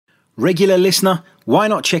Regular listener, why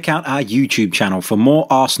not check out our YouTube channel for more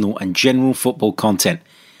Arsenal and general football content?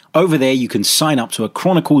 Over there you can sign up to a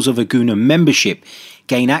Chronicles of a Gooner membership,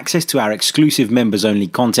 gain access to our exclusive members-only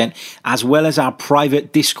content, as well as our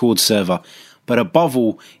private Discord server. But above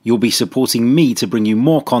all, you'll be supporting me to bring you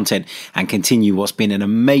more content and continue what's been an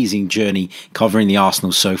amazing journey covering the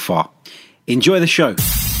Arsenal so far. Enjoy the show.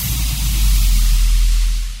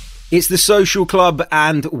 It's the Social Club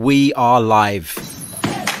and we are live.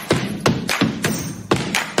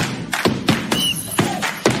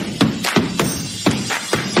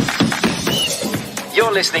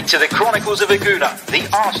 You're listening to the Chronicles of a Gooner, the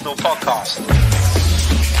Arsenal podcast.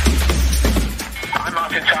 I'm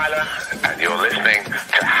Martin Tyler, and you're listening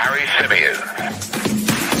to Harry Symeou.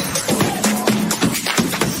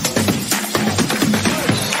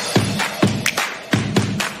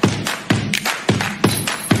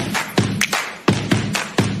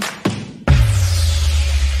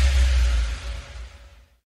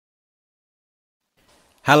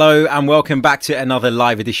 Hello and welcome back to another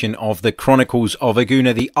live edition of the Chronicles of a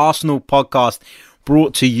Gooner, the Arsenal podcast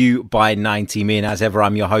brought to you by 90 Min. As ever,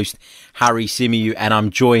 I'm your host, Harry Symeou, and I'm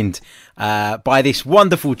joined by this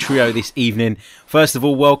wonderful trio this evening. First of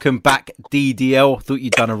all, welcome back, DDL. Thought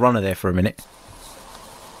you'd done a runner there for a minute.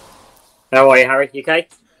 How are you, Harry? You okay?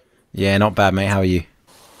 Yeah, not bad, mate. How are you?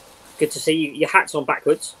 Good to see you. Your hat's on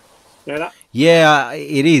backwards. You know that? Yeah,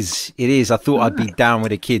 it is. It is. I thought I'd be down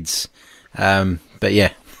with the kids. But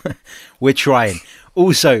yeah, we're trying.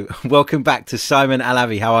 Also, welcome back to Simon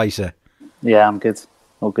Alavi. How are you, sir? Yeah, I'm good.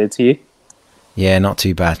 All good to you? Yeah, not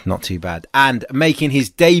too bad. Not too bad. And making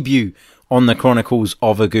his debut on the Chronicles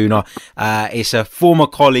of a Gooner, it's a former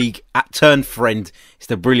colleague turned friend. It's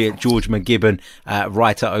the brilliant George McGibbon,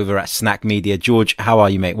 writer over at Snack Media. George, how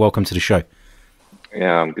are you, mate? Welcome to the show.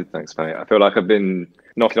 Yeah, I'm good, thanks, mate. I feel like I've been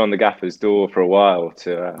knocking on the gaffer's door for a while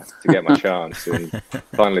to get my chance, and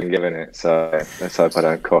finally been given it. So let's hope I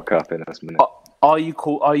don't cock up in the last minute. Are you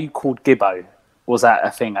called Gibbo? Was that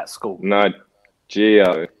a thing at school? No,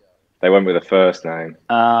 Gio. They went with the first name.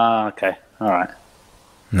 Okay, all right.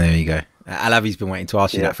 There you go. Alavi's been waiting to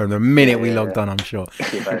ask you that from the minute we logged on, I'm sure.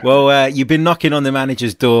 Gibbo. Well, you've been knocking on the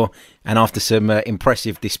manager's door, and after some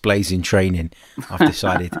impressive displays in training, I've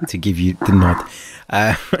decided to give you the nod.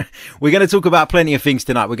 We're going to talk about plenty of things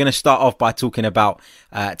tonight. We're going to start off by talking about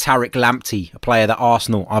Tariq Lamptey, a player that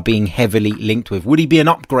Arsenal are being heavily linked with. Would he be an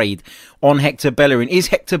upgrade on Hector Bellerin? Is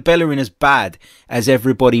Hector Bellerin as bad as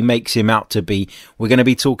everybody makes him out to be? We're going to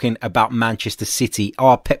be talking about Manchester City,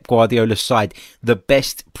 our Pep Guardiola side, the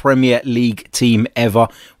best Premier League team ever.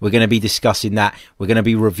 We're going to be discussing that. We're going to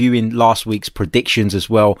be reviewing last week's predictions as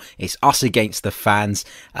well. It's us against the fans,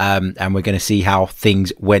 and we're going to see how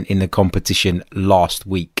things went in the competition last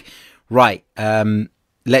week. Right,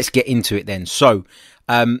 let's get into it then. So,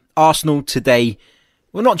 Arsenal today,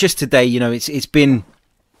 well, not just today, you know, it's been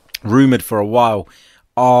rumoured for a while,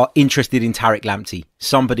 are interested in Tariq Lamptey,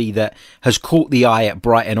 somebody that has caught the eye at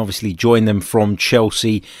Brighton, obviously joined them from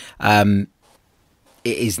Chelsea.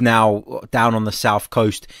 It is now down on the south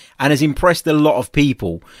coast and has impressed a lot of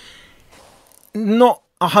people. Not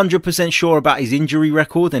 100% sure about his injury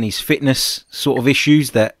record and his fitness sort of issues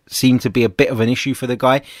that seem to be a bit of an issue for the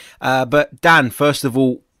guy. But Dan, first of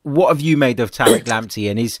all, what have you made of Tariq Lamptey,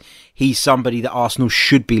 and is he somebody that Arsenal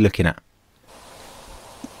should be looking at?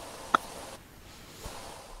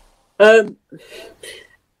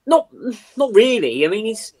 Not really. I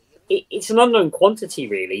mean, it's an unknown quantity,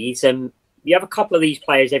 really. You have a couple of these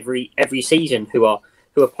players every season who are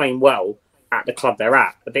playing well at the club they're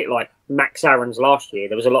at. A bit like Max Aarons last year.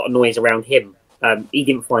 There was a lot of noise around him. He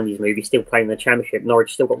didn't find his move. He's still playing in the Championship.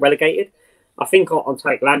 Norwich still got relegated. I think on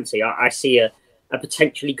Tariq Lamptey, I see a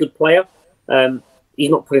potentially good player. He's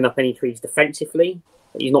not putting up any trees defensively.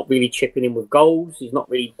 He's not really chipping in with goals. He's not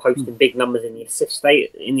really posting big numbers in the assist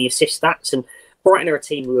stats. And Brighton are a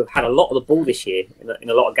team who have had a lot of the ball this year in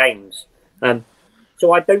a lot of games.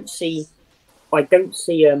 So I don't see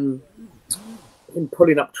him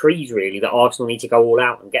pulling up trees, really, that Arsenal need to go all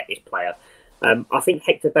out and get this player. I think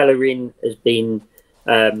Hector Bellerin has been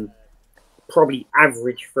probably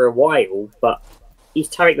average for a while, but is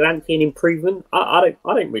Tariq Lamptey an improvement? I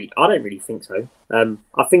don't really think so.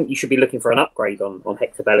 I think you should be looking for an upgrade on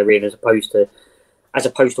Hector Bellerin as opposed to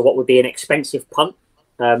what would be an expensive punt.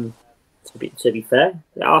 To be fair,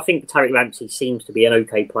 I think Tariq Lamptey seems to be an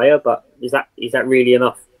okay player, but is that really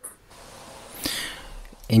enough?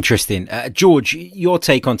 Interesting. George, your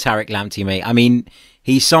take on Tariq Lamptey, mate. I mean,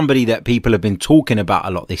 he's somebody that people have been talking about a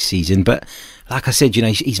lot this season, but like I said, you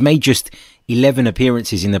know, he's made just 11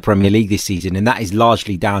 appearances in the Premier League this season, and that is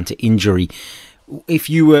largely down to injury. if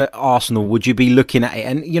you were Arsenal, would you be looking at it?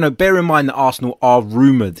 And, you know, bear in mind that Arsenal are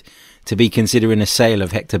rumoured to be considering a sale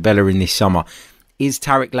of Hector Bellerin this summer. Is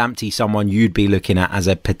Tariq Lamptey someone you'd be looking at as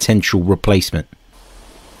a potential replacement?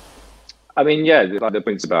 I mean, yeah, like the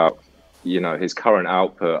points about, you know, his current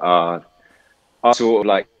output are sort of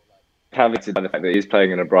like caveated by the fact that he's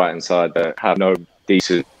playing in a Brighton side that have no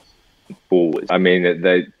decent forwards. I mean,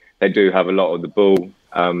 they do have a lot of the ball,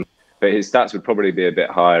 but his stats would probably be a bit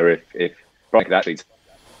higher if Brighton could actually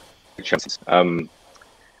take chances.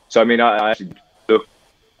 So, I mean, I actually looked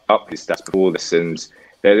up his stats before this, and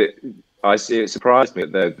it surprised me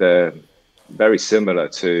that they're very similar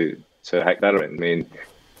to Hector Bellerin. I mean,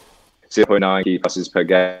 0.9 key passes per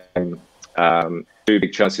game, 2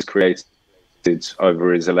 big chances created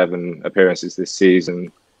over his 11 appearances this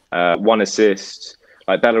season, 1 assist.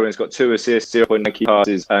 Like Bellerin's got 2 assists, 0.9 key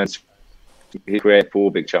passes, and he created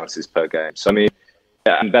 4 big chances per game. So I mean,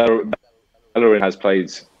 yeah, and Bellerin has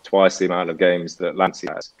played twice the amount of games that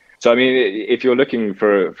Lamptey has. So I mean, if you're looking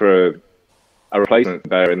for a replacement for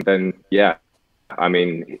Bellerin, then yeah, I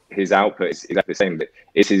mean, his output is exactly the same, but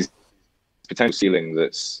it's his potential ceiling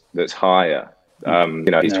that's higher. You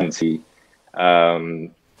know, he's 20.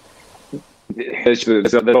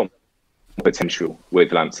 There's a lot more potential with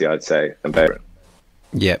Lamptey, I'd say, than Bellerin.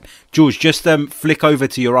 Yeah. George, just flick over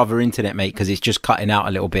to your other internet, mate, because it's just cutting out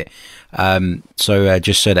a little bit. So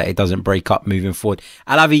just so that it doesn't break up moving forward.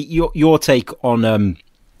 Alavi, your take on the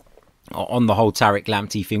whole Tariq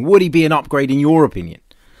Lamptey thing. Would he be an upgrade in your opinion?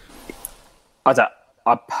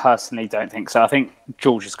 I personally don't think so. I think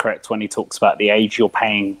George is correct when he talks about the age you're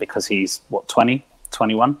paying because he's, 20,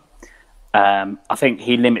 21? I think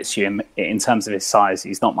he limits you in terms of his size.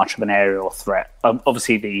 He's not much of an aerial threat.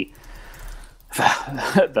 Obviously,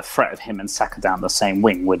 the threat of him and Saka down the same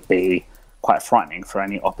wing would be quite frightening for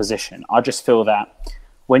any opposition. I just feel that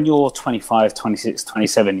when you're 25, 26,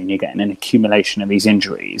 27 and you're getting an accumulation of these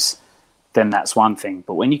injuries, then that's one thing.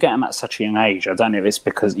 But when you get him at such a young age, I don't know if it's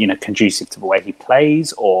because, you know, conducive to the way he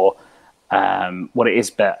plays or what it is,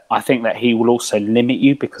 but I think that he will also limit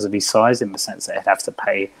you because of his size in the sense that he'd have to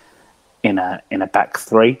play in a back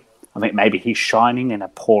three. I think maybe he's shining in a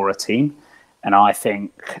poorer team. And I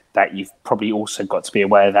think that you've probably also got to be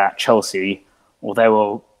aware that Chelsea,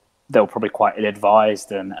 although they were probably quite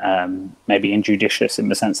ill-advised and maybe injudicious in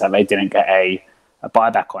the sense that they didn't get a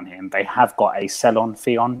buyback on him, they have got a sell-on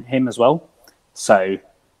fee on him as well. So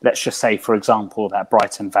let's just say, for example, that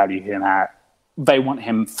Brighton value him at, they want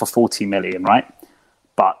him for 40 million, right?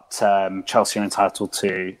 But Chelsea are entitled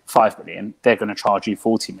to 5 million. They're going to charge you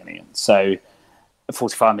 40 million. So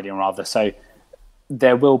 45 million rather. So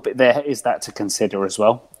there is that to consider as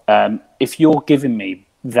well. If you're giving me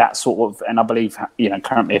that sort of, and I believe, you know,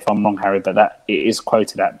 currently, if I'm wrong, Harry, but that it is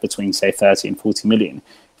quoted at between, say, 30 and 40 million.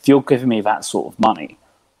 If you're giving me that sort of money,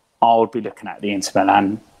 I would be looking at the Inter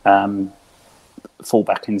Milan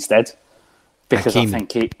fullback instead. Because Hakimi. I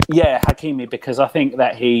think Hakimi, because I think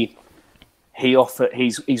that he's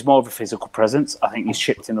more of a physical presence. I think he's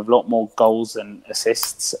chipped in a lot more goals and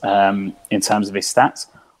assists in terms of his stats.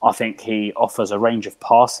 I think he offers a range of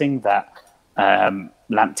passing that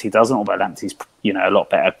Lamptey doesn't, although Lamptey's, you know, a lot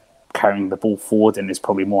better carrying the ball forward and is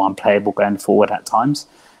probably more unplayable going forward at times.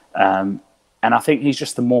 And I think he's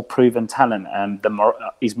just a more proven talent.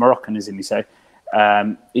 He's Moroccan, isn't he? So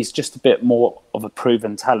he's just a bit more of a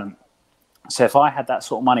proven talent. So if I had that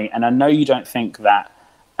sort of money, and I know you don't think that,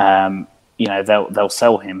 you know, they'll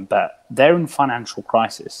sell him, but they're in financial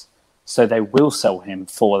crisis. So they will sell him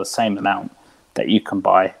for the same amount that you can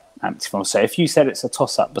buy Lamptey from. So if you said it's a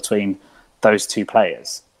toss-up between those two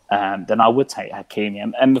players, then I would take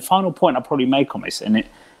Hakimi. And the final point I'll probably make on this, and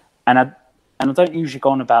I don't usually go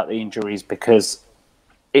on about the injuries because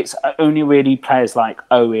it's only really players like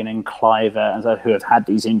Owen and Cliver who have had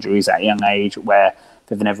these injuries at a young age where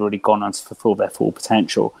they've never really gone on to fulfill their full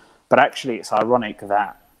potential. But actually, it's ironic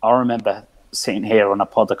that I remember sitting here on a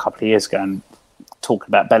pod a couple of years ago and talking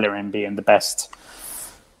about Bellerin being the best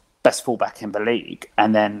fullback in the league.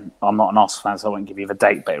 And then I'm not an Arsenal fan, so I won't give you the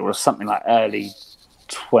date, but it was something like early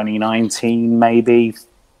 2019, maybe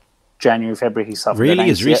January, February. He suffered really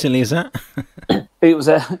as recently as that. It was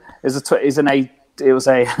an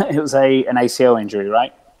ACL injury,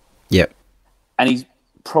 right? Yep. And he's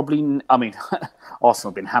probably, I mean,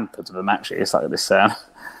 Arsenal have been hampered with them actually. It's like this,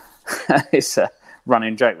 it's a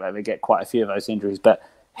running joke that they get quite a few of those injuries, but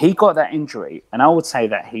he got that injury, and I would say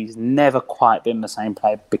that he's never quite been the same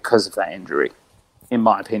player because of that injury, in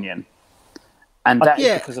my opinion. And that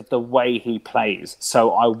is because of the way he plays.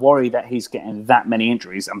 So I worry that he's getting that many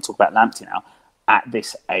injuries. I'm talking about Lamptey now, at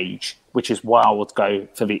this age, which is why I would go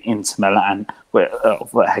for the Inter Milan with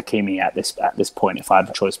Hakimi at this point if I had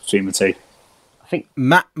the choice between the two. I think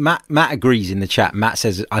Matt agrees in the chat. Matt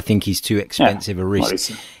says I think he's too expensive a risk. Well,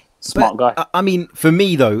 he's a smart guy. I mean, for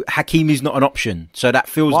me though, Hakimi's not an option. So that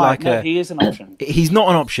feels he is an option. He's not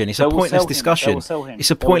an option. It's a pointless discussion.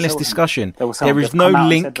 It's a pointless discussion. There is no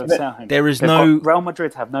link. There is no. Real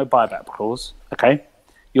Madrid have no buyback clause. Okay.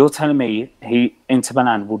 You're telling me Inter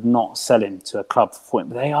Milan would not sell him to a club for point,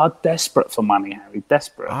 but they are desperate for money, Harry.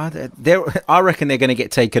 Desperate. I reckon they're going to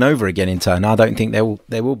get taken over again in turn. I don't think they will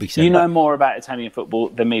be. You know more about Italian football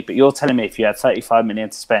than me, but you're telling me if you had 35 million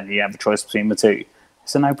to spend, you have a choice between the two.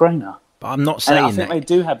 It's a no-brainer. But I'm not saying I think they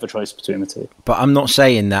do have the choice between the two. But I'm not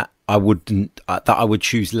saying that I would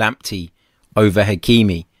choose Lamptey over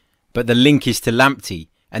Hakimi. But the link is to Lamptey,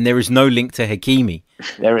 and there is no link to Hakimi.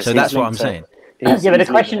 So that's what I'm saying. But the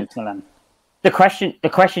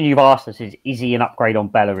question you've asked us is he an upgrade on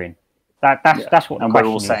Bellerin? That's what the question we're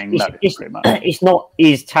all is. saying no, pretty much. It's not,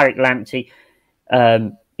 is Tariq Lamptey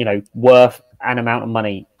worth an amount of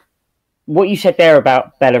money? What you said there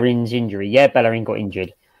about Bellerin's injury, Bellerin got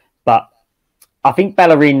injured, but I think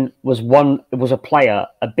Bellerin was a player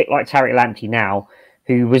a bit like Tariq Lamptey now,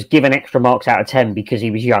 who was given extra marks out of 10 because he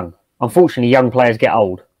was young. Unfortunately, young players get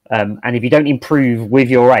old, and if you don't improve with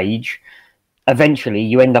your age, eventually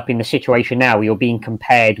you end up in the situation now where you're being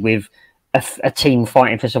compared with a team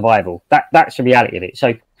fighting for survival. That's the reality of it.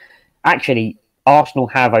 So actually, Arsenal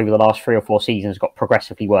have over the last 3 or 4 seasons got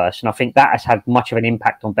progressively worse, and I think that has had much of an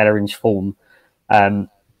impact on Bellerin's form. It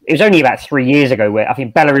was only about 3 years ago where I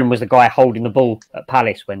think Bellerin was the guy holding the ball at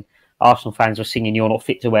Palace when Arsenal fans were singing "You're not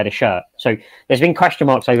fit to wear the shirt." So there's been question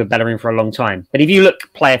marks over Bellerin for a long time. But if you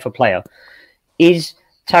look player for player, is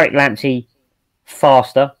Tariq Lamptey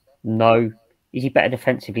faster? No. Is he better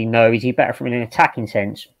defensively? No. Is he better from an attacking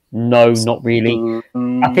sense? No, not really.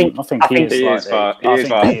 I think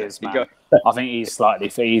he is slightly.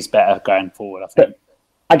 He's better going forward. I think. But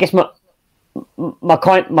I guess my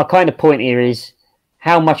kind of point here is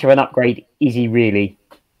how much of an upgrade is he really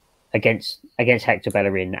against Hector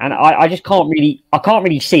Bellerin? And I just can't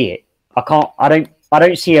really see it. I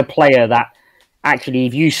don't see a player that actually,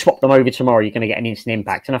 if you swap them over tomorrow, you're going to get an instant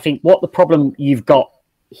impact. And I think what the problem you've got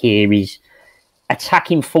here is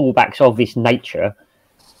attacking fullbacks of this nature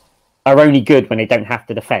are only good when they don't have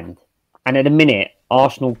to defend. And at the minute,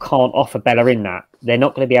 Arsenal can't offer Bellerin that. They're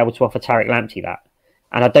not going to be able to offer Tariq Lamptey that.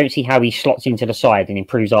 And I don't see how he slots into the side and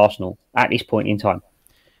improves Arsenal at this point in time.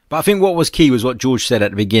 But I think what was key was what George said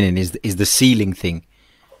at the beginning is the ceiling thing,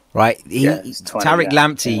 right? Tariq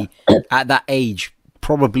Lamptey at that age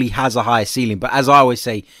probably has a higher ceiling. But as I always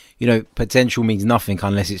say, potential means nothing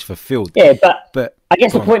unless it's fulfilled. Yeah, but I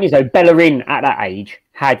guess the point is, though, Bellerin at that age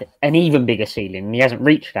had an even bigger ceiling and he hasn't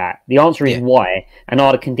reached that. The answer is why, and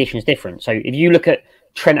are the conditions different? So if you look at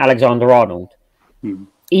Trent Alexander-Arnold,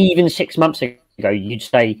 even 6 months ago, you'd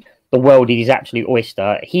say the world is his absolute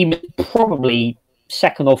oyster. He was probably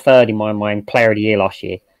second or third in my mind player of the year last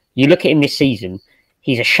year. You look at him this season,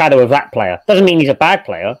 he's a shadow of that player. Doesn't mean he's a bad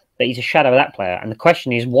player, but he's a shadow of that player. And the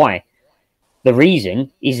question is why? The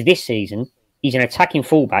reason is this season, he's an attacking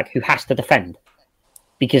fullback who has to defend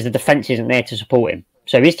because the defence isn't there to support him.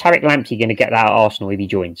 So is Tariq Lamptey going to get that at Arsenal if he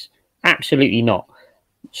joins? Absolutely not.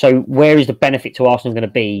 So where is the benefit to Arsenal going to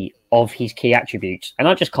be of his key attributes? And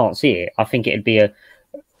I just can't see it. I think it'd be a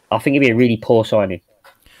really poor signing.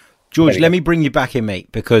 George, let me bring you back in,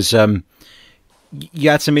 mate, because you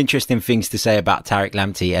had some interesting things to say about Tariq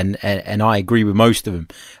Lamptey, and I agree with most of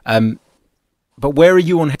them. But where are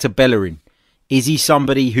you on Hector Bellerin? Is he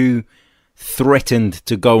somebody who threatened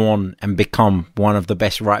to go on and become one of the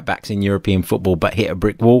best right backs in European football but hit a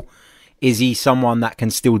brick wall? Is he someone that can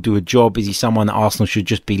still do a job? Is he someone that Arsenal should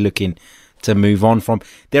just be looking to move on from?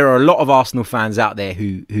 There are a lot of Arsenal fans out there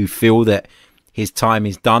who feel that his time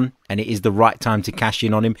is done and it is the right time to cash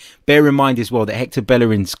in on him. Bear in mind as well that Hector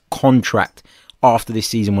Bellerin's contract after this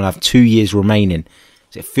season will have 2 years remaining.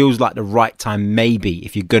 So it feels like the right time, maybe,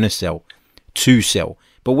 if you're going to sell, to sell.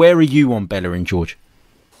 But where are you on Bellerin, George?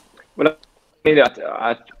 Well,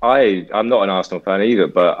 I mean, I'm not an Arsenal fan either,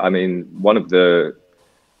 but I mean, one of the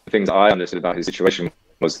things I understood about his situation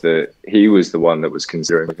was that he was the one that was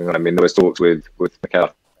considering. I mean, there was talks with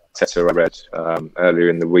Mikel Arteta, I read earlier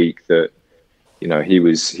in the week that he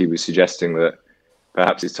was suggesting that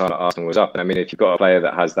perhaps his time at Arsenal was up. And I mean, if you've got a player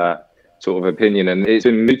that has that sort of opinion, and it's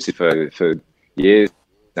been mooted for years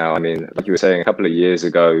now. I mean, like you were saying a couple of years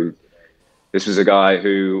ago, this was a guy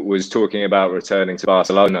who was talking about returning to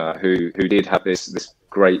Barcelona, who did have this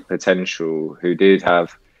great potential, who did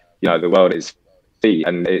have the world at his feet,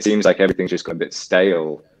 and it seems like everything's just got a bit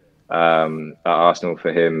stale at Arsenal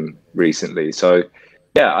for him recently. So,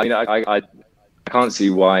 yeah, I mean, I can't see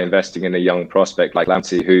why investing in a young prospect like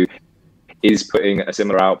Lamptey, who is putting a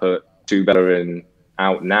similar output to Bellerin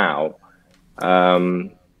out now,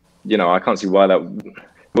 I can't see why that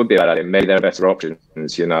would be a bad idea. Maybe there are better options,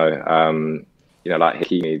 like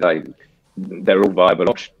Hakimi, like they're all viable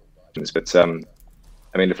options. But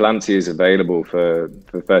I mean, if Lamptey is available for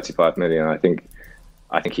 35 million, I think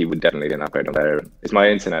he would definitely get an upgrade on Bellerin. Is my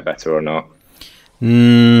internet better or not?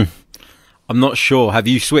 I'm not sure. Have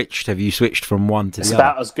you switched? Have you switched from one to the other? It's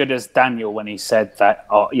about as good as Daniel when he said that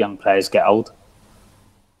young players get old.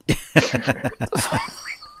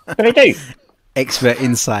 But they do. Expert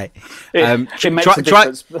insight. It makes a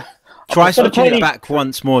difference. Try switching it back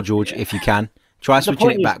once more, George, if you can. Try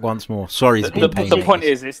switching it back once more. Sorry, it's been painful. The point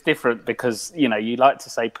is, it's different because, you like to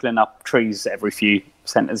say pulling up trees every few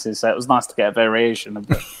sentences, so it was nice to get a variation of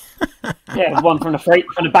it. Yeah, one from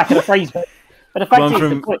the back of the phrase. But the fact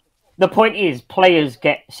is, the point is, players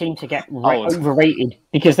seem to get overrated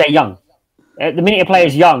because they're young. The minute a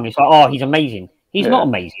player's young, it's like, oh, he's amazing. He's not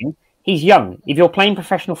amazing. He's young. If you're playing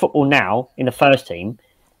professional football now in the first team,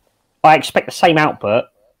 I expect the same output,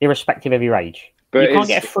 irrespective of your age. But you can't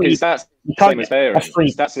get a free. You can't get a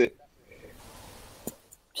free. That's it.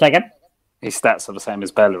 Say again. His stats are the same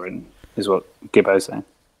as Bellerin, is what Gibbo's saying.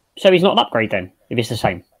 So he's not an upgrade then, if it's the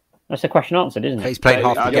same. That's the question answered, isn't it? He's played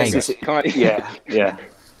half the game. Yeah.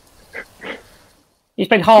 He's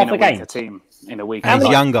played half the game. A team in a week. And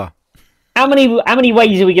he's younger. How many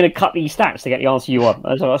ways are we going to cut these stats to get the answer you want?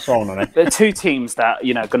 That's what I want on it. There are two teams that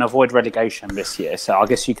going to avoid relegation this year, so I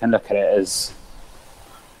guess you can look at it as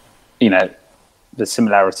the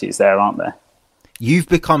similarities there, aren't there? You've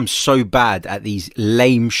become so bad at these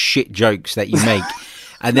lame shit jokes that you make.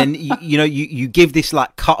 And then, you give this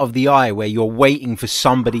like cut of the eye where you're waiting for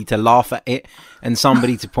somebody to laugh at it and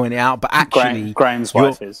somebody to point it out. But actually, Graham's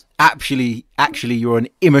wife is. Actually, you're an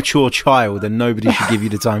immature child and nobody should give you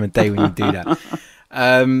the time of day when you do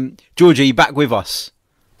that. George, are you back with us?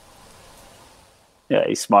 Yeah,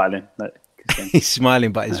 he's smiling. He's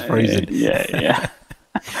smiling, but he's frozen. Yeah.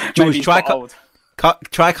 George, try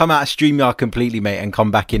come out of StreamYard completely, mate, and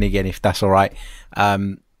come back in again if that's all right.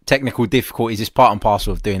 Technical difficulties is part and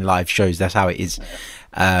parcel of doing live shows. That's how it is.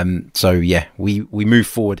 So yeah, we move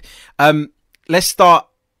forward. Let's start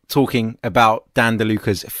talking about Dan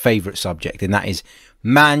DeLuca's favourite subject, and that is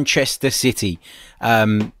Manchester City.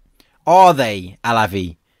 Are they,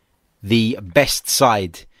 Alavi, the best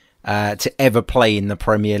side to ever play in the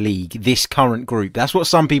Premier League? This current group. That's what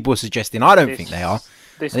some people are suggesting. I don't think they are.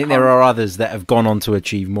 I think there are others that have gone on to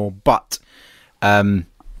achieve more. But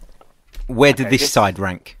where did this side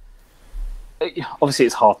rank? Obviously,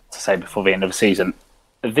 it's hard to say before the end of the season.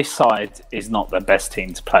 This side is not the best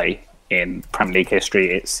team to play in Premier League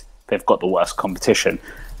history. They've got the worst competition.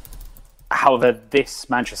 However, this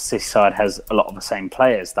Manchester City side has a lot of the same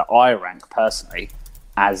players that I rank personally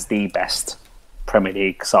as the best Premier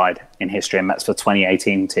League side in history, and that's the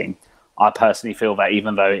 2018 team. I personally feel that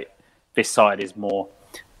even though this side is more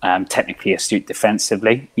technically astute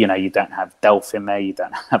defensively, you don't have Delph in there, you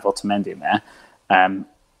don't have Otamendi in there,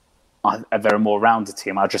 they're a more rounded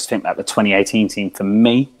team. I just think that the 2018 team, for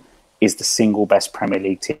me, is the single best Premier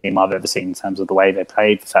League team I've ever seen in terms of the way they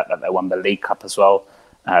played, the fact that they won the League Cup as well,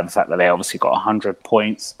 the fact that they obviously got 100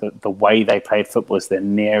 points. The way they played football is the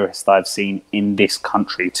nearest I've seen in this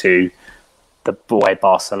country to the way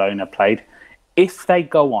Barcelona played. If they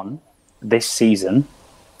go on this season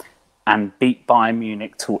and beat Bayern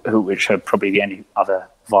Munich, which are probably the only other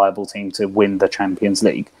viable team to win the Champions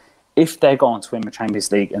League, if they go on to win the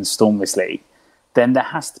Champions League and storm this league, then there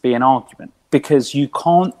has to be an argument, because you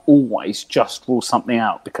can't always just rule something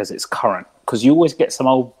out because it's current. Because you always get some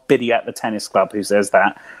old biddy at the tennis club who says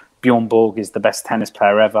that Bjorn Borg is the best tennis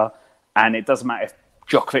player ever, and it doesn't matter if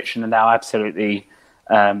Djokovic and Nadal absolutely,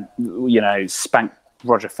 spank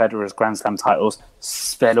Roger Federer's Grand Slam titles.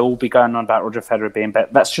 They'll all be going on about Roger Federer being better.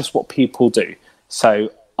 That's just what people do.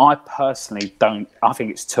 So I personally don't. I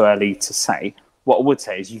think it's too early to say. What I would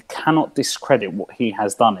say is you cannot discredit what he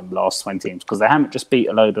has done in the last 20 teams, because they haven't just beat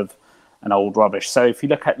a load of an old rubbish. So if you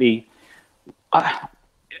look at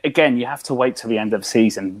again, you have to wait till the end of the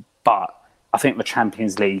season, but I think the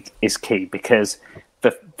Champions League is key, because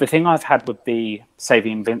the thing I've had with the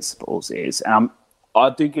Invincibles is, I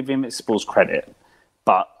do give Invincibles credit,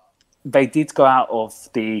 but they did go out of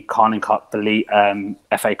the Carling Cup, the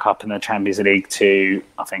FA Cup and the Champions League to,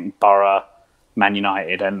 I think, Borough, Man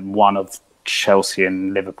United, and one of Chelsea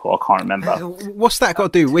and Liverpool. I can't remember. What's that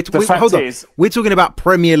got to do? Hold on. We're talking about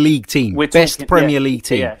Premier League team, best Premier League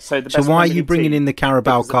team. Yeah. So why are you bringing in the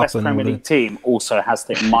Carabao Cup? The best Premier League team also has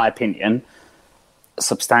to, in my opinion,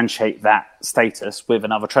 substantiate that status with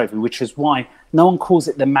another trophy, which is why no one calls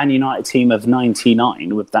it the Man United team of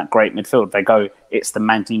 '99 with that great midfield. They go, it's the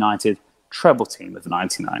Man United treble team of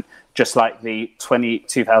 '99, just like the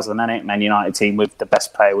 2008 Man United team with the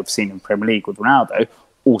best player we've seen in Premier League with Ronaldo,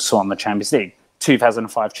 also on the Champions League.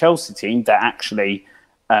 2005 Chelsea team that actually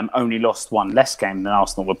only lost one less game than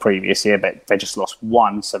Arsenal the previous year, but they just lost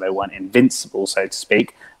one, so they weren't invincible, so to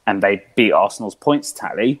speak, and they beat Arsenal's points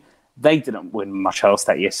tally. They didn't win much else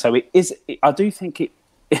that year. So I do think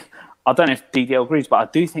I don't know if DDL agrees, but I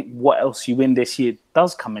do think what else you win this year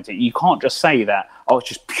does come into it. You can't just say that, it's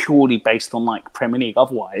just purely based on like Premier League.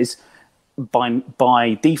 Otherwise,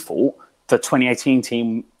 by default, the 2018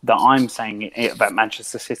 team that I'm saying that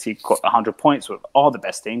Manchester City got 100 points with are the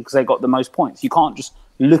best team because they got the most points. You can't just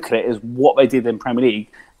look at it as what they did in Premier League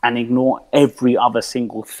and ignore every other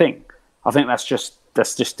single thing. I think that's just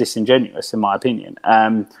disingenuous in my opinion.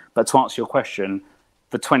 But to answer your question,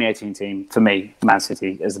 the 2018 team, for me, Man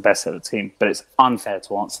City is the best ever team. But it's unfair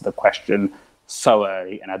to answer the question so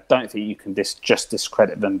early, and I don't think you can just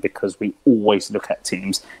discredit them because we always look at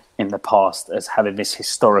teams in the past as having this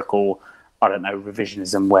historical,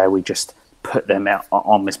 revisionism where we just put them out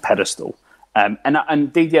on this pedestal. And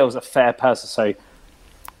DDL is a fair person, so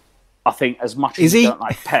I think as much as he don't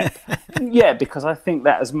like Pep, yeah, because I think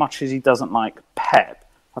that as much as he doesn't like Pep,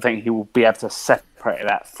 I think he will be able to separate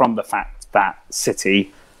that from the fact that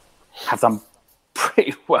City have done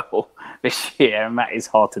pretty well this year, and that is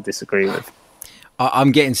hard to disagree with.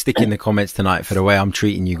 I'm getting stick in the comments tonight for the way I'm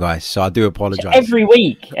treating you guys, so I do apologise. Every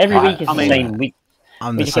week is the same week.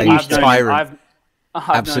 I'm the same tyrant.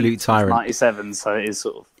 Absolute tyrant. 97, so it is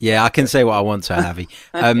sort of. Yeah, I can say what I want to, Avi.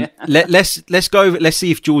 Let's go. Let's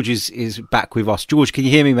see if George is back with us. George, can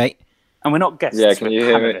you hear me, mate? And we're not guests. Yeah, can you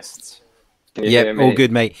hear panelists. me? Yeah, all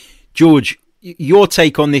good, mate. George, your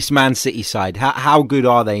take on this Man City side? How good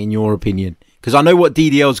are they in your opinion? Because I know what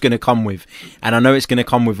DDL is going to come with, and I know it's going to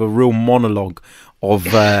come with a real monologue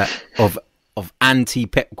of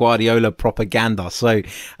anti-Pep Guardiola propaganda. So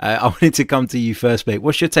I wanted to come to you first, mate.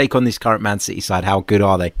 What's your take on this current Man City side? How good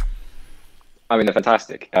are they? I mean, they're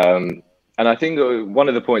fantastic. And I think one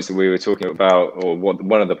of the points that we were talking about, or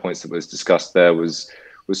one of the points that was discussed there was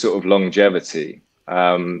sort of longevity.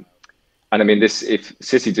 And I mean, if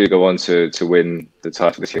City do go on to win the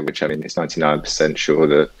title this year, which I mean, it's 99% sure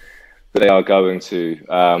that they are going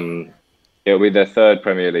to, it'll be their third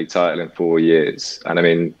Premier League title in 4 years. And I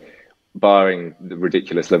mean, barring the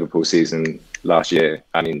ridiculous Liverpool season last year,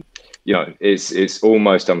 I mean, it's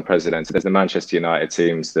almost unprecedented. There's the Manchester United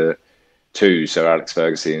teams, the two Sir Alex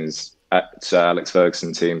Ferguson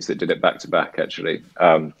teams that did it back to back, actually,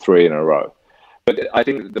 3 in a row. But I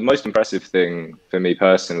think the most impressive thing for me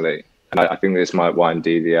personally, and I think this might wind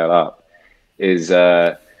DDL up, is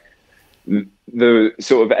the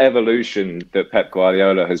sort of evolution that Pep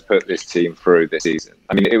Guardiola has put this team through this season.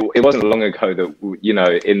 I mean, it wasn't long ago that,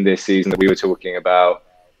 in this season that we were talking about,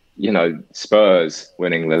 Spurs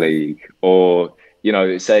winning the league or,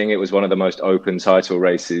 saying it was one of the most open title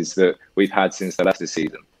races that we've had since the Leicester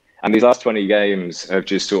season. And these last 20 games have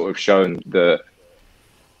just sort of shown that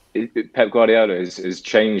Pep Guardiola has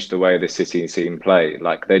changed the way the City team play.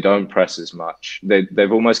 Like, they don't press as much.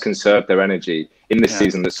 They've almost conserved their energy in this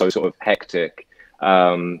season that's so sort of hectic.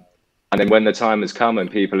 And then when the time has come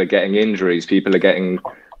and people are getting injuries, people are getting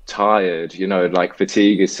tired, like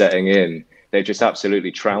fatigue is setting in, they've just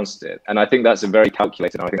absolutely trounced it. And I think that's a very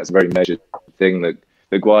calculated, I think that's a very measured thing that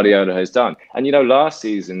Guardiola has done. And, last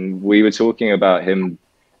season we were talking about him,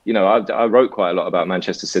 I wrote quite a lot about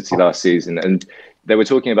Manchester City last season, and they were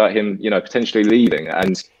talking about him, potentially leaving.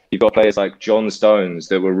 And you've got players like John Stones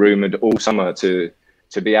that were rumoured all summer to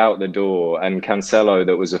be out the door, and Cancelo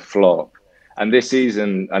that was a flop. And this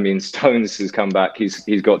season, I mean, Stones has come back.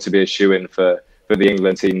 He's got to be a shoo-in for the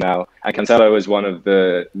England team now. And Cancelo is one of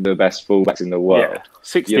the best fullbacks in the world. Yeah,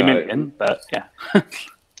 60 million, but yeah.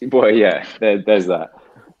 Boy, yeah, there's that.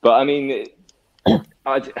 But I mean,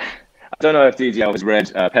 I don't know if DDL has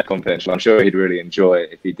read Pep Confidential. I'm sure he'd really enjoy it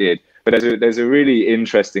if he did. But there's a really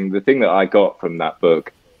interesting, the thing that I got from that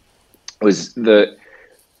book was that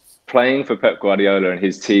playing for Pep Guardiola and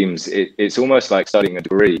his teams, it's almost like studying a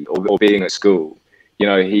degree or being at school.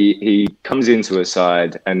 He comes into a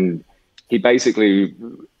side and he basically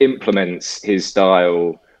implements his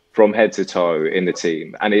style from head to toe in the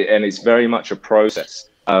team. And it's very much a process.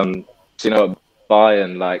 So,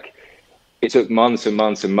 Bayern, like, it took months and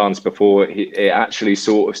months and months before it actually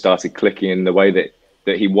sort of started clicking in the way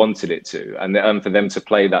that he wanted it to, and for them to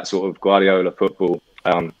play that sort of Guardiola football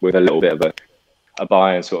with a little bit of a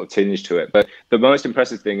Bayern sort of tinge to it. But the most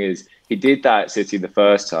impressive thing is he did that at City the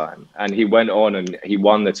first time, and he went on and he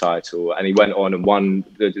won the title, and he went on and won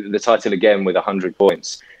the title again with 100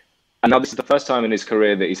 points. And now this is the first time in his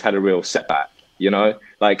career that he's had a real setback,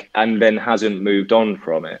 and then hasn't moved on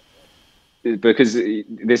from it. Because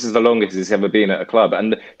this is the longest he's ever been at a club.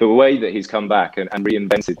 And the way that he's come back and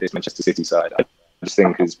reinvented this Manchester City side, I just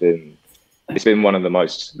think it's been one of the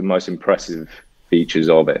most impressive features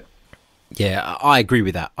of it. Yeah, I agree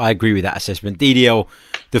with that. I agree with that assessment. DDL,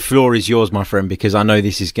 the floor is yours, my friend, because I know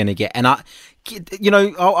this is going to get... And I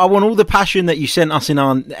want all the passion that you sent us in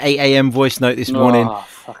our 8 a.m. voice note this morning.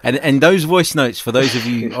 And those voice notes, for those of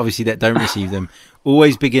you, obviously, that don't receive them,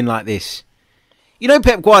 always begin like this. You know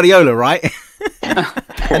Pep Guardiola, right?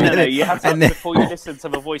 No, you have to, before you listen to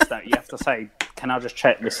the voice note, you have to say, can I just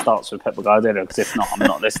check this starts with Pep Guardiola? Because if not, I'm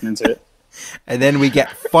not listening to it. And then we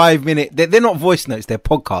get 5 minutes. They're not voice notes; they're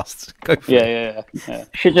podcasts. Go for it. Yeah.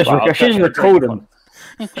 Should just record them.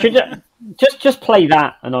 Just play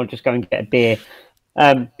that, and I'll just go and get a beer.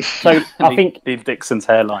 So I think Steve Dixon's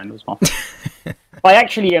hairline was one. I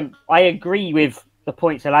actually I agree with the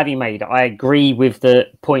points that Laddie made. I agree with the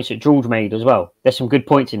points that George made as well. There's some good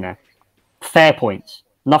points in there, fair points.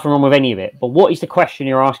 Nothing wrong with any of it. But what is the question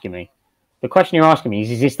you're asking me? The question you're asking me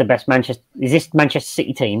is this the best Manchester? Is this Manchester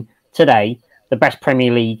City team today the best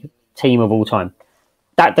Premier League team of all time?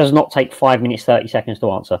 That does not take 5 minutes 30 seconds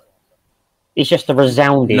to answer. It's just a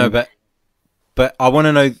resounding. No, but I want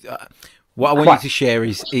to know what I want you to share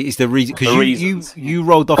is the reason, because you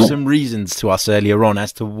rolled off some reasons to us earlier on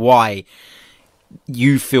as to why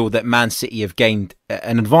you feel that Man City have gained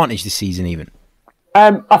an advantage this season. Even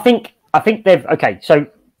I think they've okay. So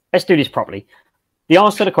let's do this properly. The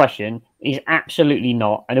answer to the question is absolutely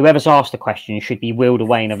not, and whoever's asked the question should be wheeled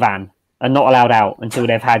away in a van and not allowed out until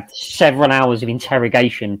they've had several hours of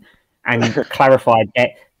interrogation and clarified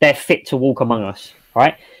that they're fit to walk among us. All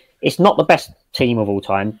right? It's not the best team of all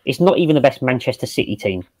time. It's not even the best Manchester City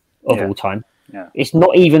team of all time. Yeah. It's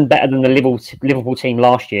not even better than the Liverpool team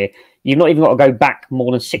last year. You've not even got to go back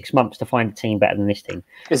more than 6 months to find a team better than this team.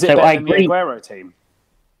 Is it better than the Aguero team?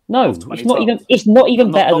 No, it's not even. It's not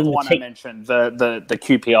even better than the one I mentioned. The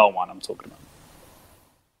QPR one I'm talking about.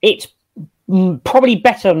 It's probably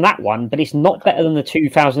better than that one, but it's not better than the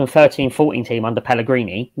 2013-14 team under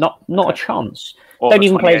Pellegrini. Not a chance. Or Don't the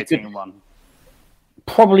even play as good. one.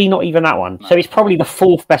 Probably not even that one. No. So it's probably the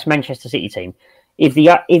fourth best Manchester City team. If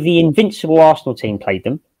the invincible Arsenal team played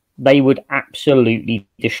them, they would absolutely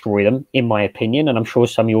destroy them, in my opinion. And I'm sure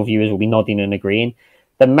some of your viewers will be nodding and agreeing.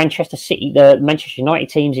 The Manchester United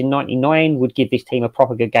teams in '99 would give this team a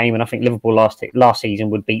proper good game, and I think Liverpool last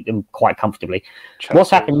season would beat them quite comfortably.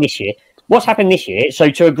 What's happened this year?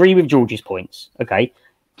 So to agree with George's points, okay,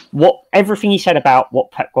 everything he said about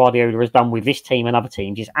what Pep Guardiola has done with this team and other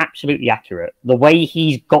teams is absolutely accurate. The way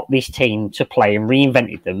he's got this team to play and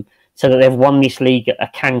reinvented them so that they've won this league at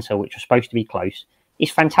a canter, which was supposed to be close,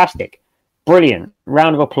 is fantastic, brilliant.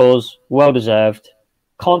 Round of applause, well deserved.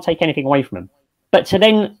 Can't take anything away from him. But to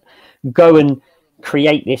then go and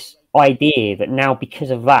create this idea that now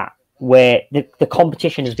because of that, where the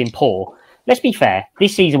competition has been poor, let's be fair,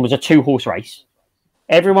 this season was a 2-horse race.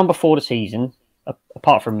 Everyone before the season,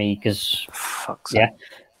 apart from me, because,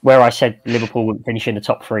 where I said Liverpool wouldn't finish in the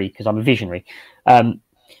top 3 because I'm a visionary.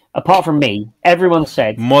 Apart from me, everyone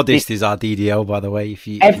said... Modest is our DDL, by the way, if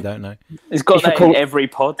you don't know. It's got that in every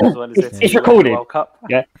pod as well as it's recorded. World Cup.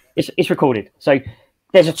 Yeah, it's recorded. So...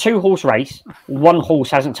 there's a 2-horse race. 1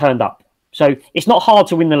 horse hasn't turned up, so it's not hard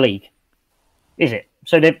to win the league, is it?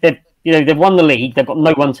 So they've won the league. They've got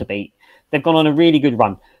no one to beat. They've gone on a really good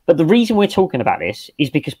run. But the reason we're talking about this is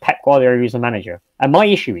because Pep Guardiola is the manager, and my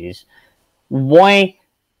issue is why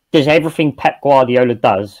does everything Pep Guardiola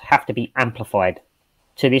does have to be amplified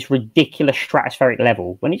to this ridiculous stratospheric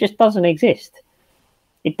level when it just doesn't exist?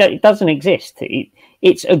 It doesn't exist.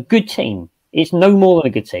 It's a good team. It's no more than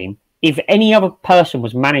a good team. If any other person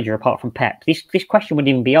was manager apart from Pep, this question wouldn't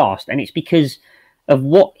even be asked. And it's because of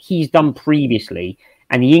what he's done previously.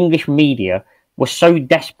 And the English media were so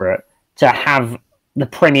desperate to have the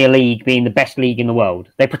Premier League being the best league in the world.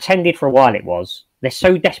 They pretended for a while it was. They're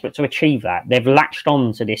so desperate to achieve that. They've latched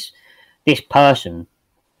on to this person.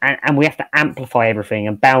 And we have to amplify everything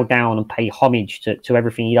and bow down and pay homage to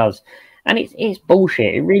everything he does. And it's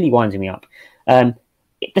bullshit. It really winds me up.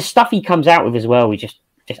 The stuff he comes out with as well is just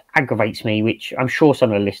aggravates me, which I'm sure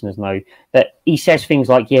some of the listeners know, that he says things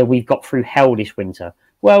like, yeah, we've got through hell this winter.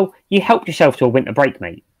 Well, you helped yourself to a winter break,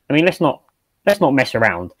 mate. I mean, let's not Let's not mess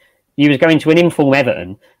around. You was going to an inform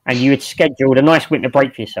Everton, and you had scheduled a nice winter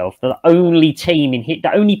break for yourself. The only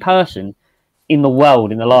person in the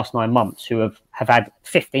world in the last 9 months who have had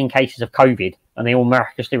 15 cases of COVID, and they all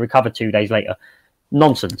miraculously recovered 2 days later.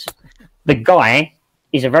 Nonsense. The guy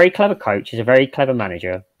is a very clever coach, he's a very clever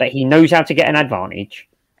manager, but he knows how to get an advantage,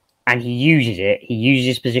 and he uses it. He uses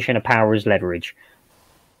his position of power as leverage.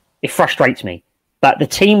 It frustrates me. But the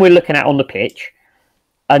team we're looking at on the pitch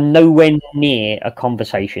are nowhere near a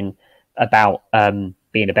conversation about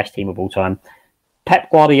being the best team of all time. Pep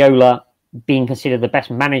Guardiola being considered the best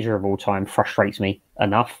manager of all time frustrates me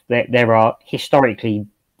enough. There are historically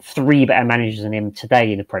 3 better managers than him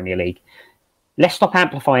today in the Premier League. Let's stop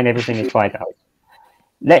amplifying everything this guy does.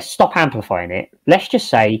 Let's stop amplifying it. Let's just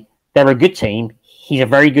say they're a good team. He's a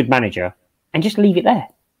very good manager, and just leave it there.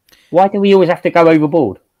 Why do we always have to go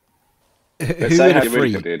overboard? Who are the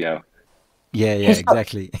 3? Yeah,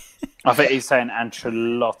 exactly. I think he's saying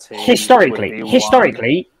Ancelotti.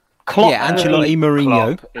 Historically, Klopp. Yeah, Ancelotti,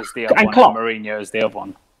 Mourinho. Klopp is the other one, Klopp. and Mourinho is the other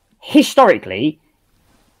one. Historically,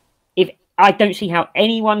 if I don't see how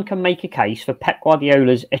anyone can make a case for Pep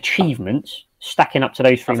Guardiola's achievements stacking up to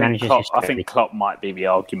those 3 managers. I think Klopp might be the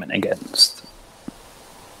argument against.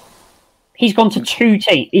 He's gone to 2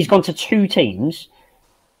 teams. He's gone to 2 teams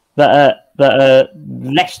that are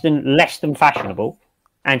less than fashionable,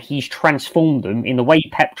 and he's transformed them in the way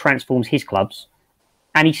Pep transforms his clubs,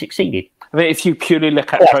 and he succeeded. I mean, if you purely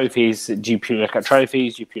look at trophies, do you purely look at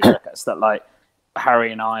trophies? Do you purely look at stuff like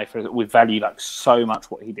Harry and I? We value so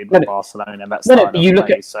much what he did with Barcelona, and that's you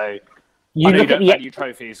look at. So you look at the value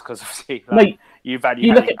trophies because obviously you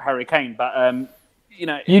value Harry Kane, but you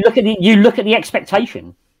look at the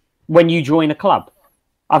expectation when you join a club.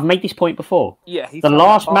 I've made this point before. Yeah, the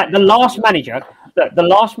last manager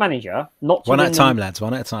not to one win at a time, lads.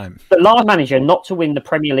 One at a time. The last manager not to win the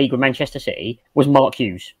Premier League with Manchester City was Mark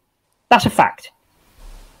Hughes. That's a fact,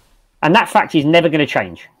 and that fact is never going to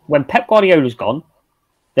change. When Pep Guardiola's gone,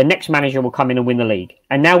 the next manager will come in and win the league.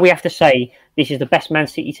 And now we have to say this is the best Man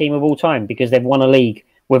City team of all time because they've won a league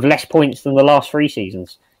with less points than the last 3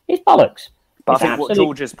 seasons. It's bollocks. But I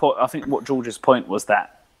think what George's point was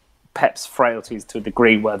that Pep's frailties to a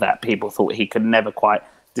degree were that people thought he could never quite,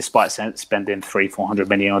 despite spending 300-400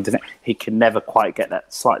 million on defense, he could never quite get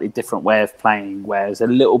that slightly different way of playing, where it's a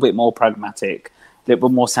little bit more pragmatic, a little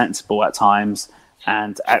bit more sensible at times,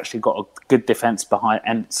 and actually got a good defense behind.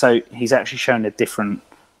 And so he's actually shown a different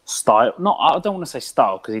style. I don't want to say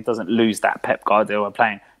style because he doesn't lose that Pep Guardiola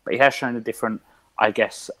playing, but he has shown a different, I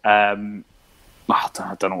guess. I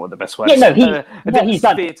don't know what the best word is. He's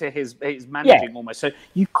done to his managing almost. So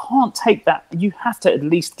you can't take that. You have to at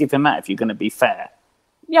least give him that if you're going to be fair.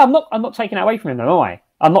 Yeah, I'm not taking that away from him, though, am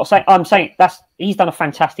I? I'm saying he's done a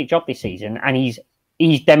fantastic job this season, and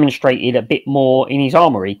he's demonstrated a bit more in his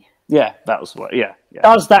armoury. Yeah, that was what. Yeah.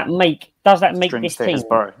 Does that make this team?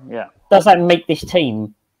 Yeah. Does that make this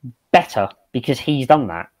team better because he's done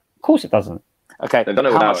that? Of course, it doesn't. Okay. How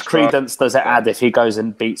much credence does it add if he goes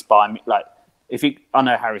and beats Bayern? I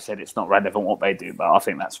know Harry said it's not relevant what they do, but I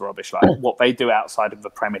think that's rubbish. What they do outside of the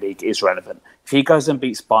Premier League is relevant. If he goes and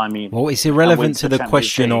beats Bayern Munich, well, it's irrelevant to the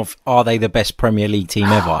question of are they the best Premier League team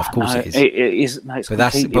ever? Of course, it is. It is. No,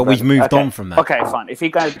 but we've moved on from that. Okay, fine. If he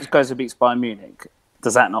goes and beats Bayern Munich,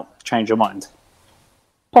 does that not change your mind?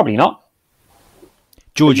 Probably not.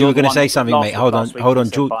 George, you were going to say something, mate. Hold on.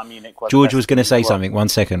 George was going to say something. One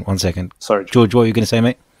second. Sorry, George. What were you going to say,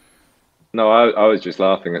 mate? No, I was just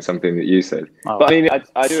laughing at something that you said. Oh. But I mean,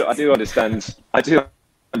 I do understand. I do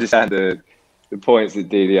understand the points that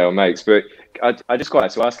DDL makes. But I just quite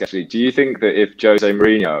like to ask, actually, do you think that if Jose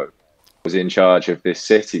Mourinho was in charge of this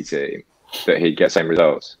City team, that he'd get the same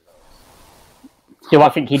results? Do I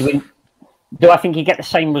think he'd win? Do I think he'd get the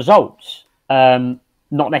same results?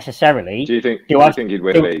 Not necessarily. Do you think he'd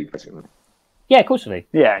win the league? Basically? Yeah, of course he would.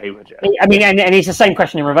 Yeah, he would. Yeah. I mean, and it's the same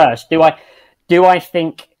question in reverse. Do I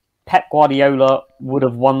think Pep Guardiola would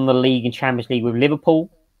have won the league and Champions League with Liverpool?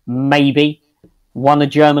 Maybe. Won the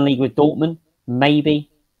German league with Dortmund? Maybe.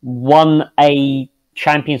 Won a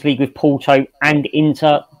Champions League with Porto and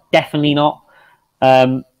Inter? Definitely not.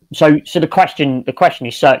 So the question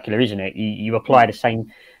is circular, isn't it? You apply the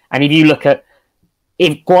same, and if you look at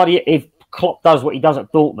if Klopp does what he does at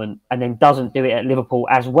Dortmund and then doesn't do it at Liverpool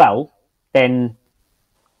as well, then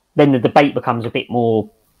the debate becomes a bit more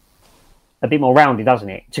rounded, doesn't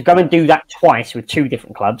it? To go and do that twice with 2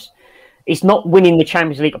 different clubs, it's not winning the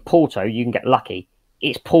Champions League at Porto. You can get lucky.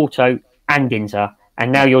 It's Porto and Inter,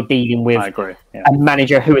 and now you're dealing with a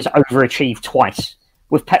manager who has overachieved twice.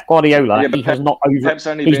 With Pep Guardiola, he has not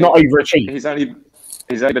overachieved. He's only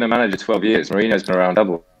been a manager 12 years. Mourinho's been around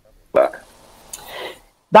double that.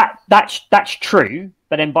 That's true.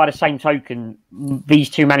 But then, by the same token, these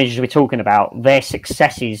two managers we're talking about, their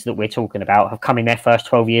successes that we're talking about, have come in their first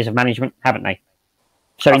 12 years of management, haven't they?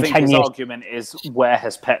 So I in think 10 his years, argument is, where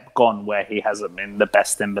has Pep gone where he hasn't been the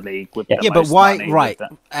best in the league with the Yeah, but most why? money, Right,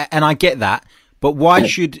 with and I get that. But why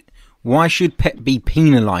should Pep be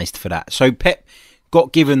penalised for that? So Pep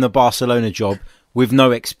got given the Barcelona job with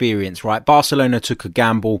no experience, right? Barcelona took a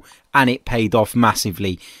gamble and it paid off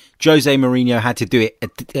massively. Jose Mourinho had to do it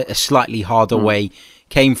a slightly harder way,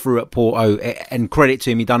 came through at Porto, and credit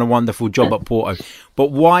to him, he done a wonderful job at Porto.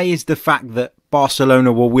 But why is the fact that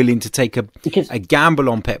Barcelona were willing to take a gamble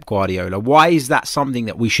on Pep Guardiola? Why is that something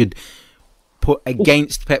that we should put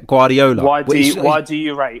against Pep Guardiola? why do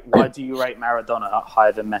you rate Maradona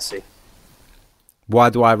higher than Messi?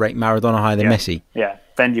 Why do I rate Maradona higher than Messi? Yeah,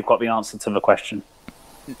 then you've got the answer to the question.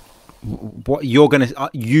 What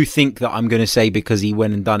you think that I'm gonna say because he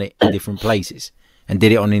went and done it in different places and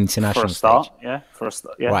did it on an international For a start, stage? yeah. For a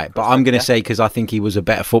start, yeah. Right, but I'm gonna say because I think he was a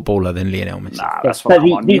better footballer than Lionel Messi. Nah, that's But what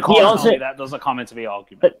I'm on. You can't answer- tell me that doesn't come into the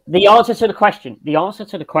argument. but the answer to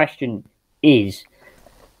the question is,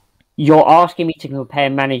 you're asking me to compare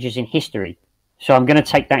managers in history. So I'm going to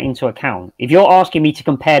take that into account. If you're asking me to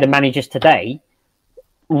compare the managers today,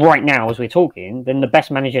 right now as we're talking, then the best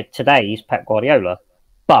manager today is Pep Guardiola.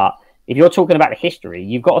 But if you're talking about the history,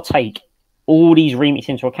 you've got to take all these remits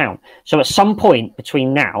into account. So at some point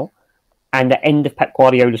between now and the end of Pep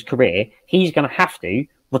Guardiola's career, he's going to have to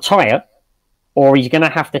retire, or he's going to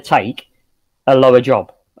have to take a lower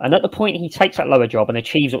job. And at the point he takes that lower job and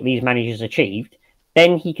achieves what these managers achieved,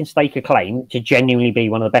 then he can stake a claim to genuinely be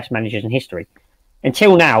one of the best managers in history.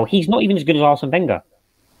 Until now, he's not even as good as Arsene Wenger.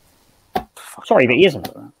 Sorry, but he isn't.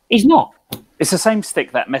 He's not. It's the same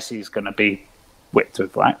stick that Messi's going to be whipped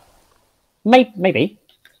with, right? Maybe.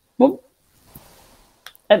 Well,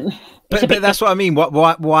 But that's what I mean.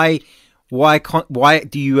 Why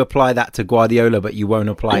do you apply that to Guardiola but you won't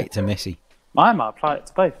apply it to Messi? I might apply it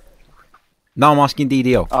to both. No, I'm asking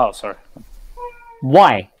DDL. Oh, sorry.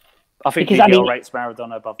 why? I think Because, DDL rates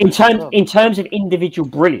Maradona above In Messi as well. terms of individual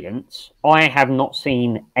brilliance, I have not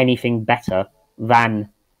seen anything better than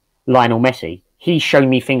Lionel Messi. He's shown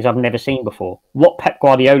me things I've never seen before. What Pep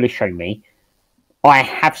Guardiola's shown me, I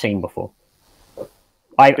have seen before.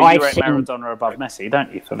 But you I've rate seen Maradona above Messi,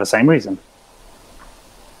 don't you? For the same reason.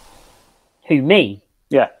 who me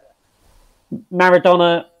Yeah.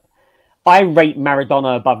 Maradona. I rate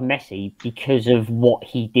Maradona above Messi because of what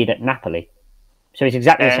he did at Napoli. So it's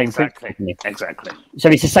exactly the same principle for me. Exactly. So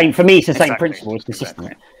it's the same for me. It's the same Exactly. principle. It's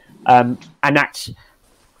consistent, Exactly. and that's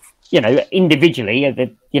individually,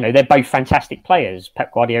 they're both fantastic players.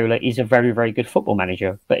 Pep Guardiola is a very, very good football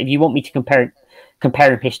manager. But if you want me to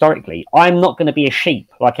compare him historically, I'm not going to be a sheep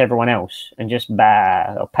like everyone else and just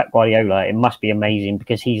Pep Guardiola. It must be amazing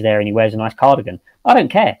because he's there and he wears a nice cardigan. I don't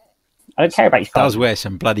care. I don't care about his He does cardigan. wear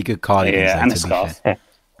some bloody good cardigans. Yeah, though, and to a be scarf. fair.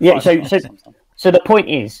 Yeah. So the point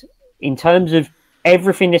is, in terms of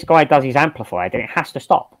everything this guy does is amplified, and it has to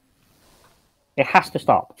stop. It has to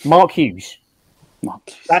stop. Mark Hughes.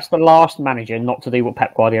 That's the last manager not to do what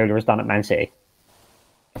Pep Guardiola has done at Man City.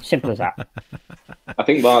 Simple as that. I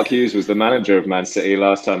think Mark Hughes was the manager of Man City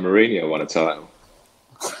last time Mourinho won a title.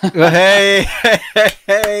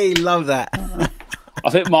 Hey, love that. I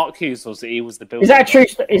think Mark Hughes was the builder. Is that a true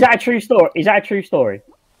story? Is that a true story?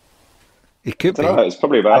 It could I don't be. know, it's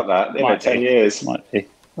probably about that. You know, 10 years. Might be.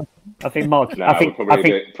 I think Mark. No, I think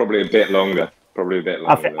probably a bit longer. Probably a bit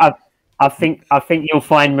I longer. think, I think you'll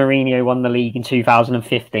find Mourinho won the league in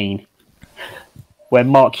 2015, where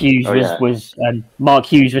Mark Hughes was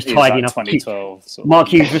tidying up. 2012. Mark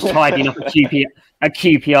Hughes was tidying up a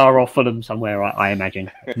QPR or Fulham somewhere, I imagine.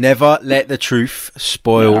 Never let the truth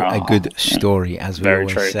spoil No. a good story, as we Very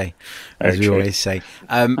always true. say. Very As we true. always say.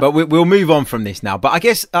 But we'll move on from this now. But I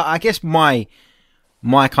guess my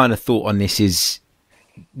kind of thought on this is,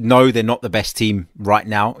 no, they're not the best team right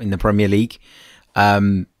now in the Premier League.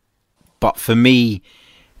 But for me,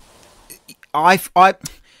 I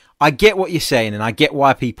get what you're saying, and I get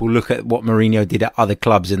why people look at what Mourinho did at other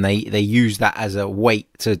clubs and they use that as a weight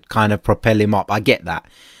to kind of propel him up. I get that.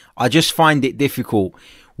 I just find it difficult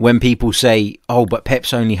when people say, oh, but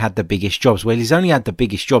Pep's only had the biggest jobs. Well, he's only had the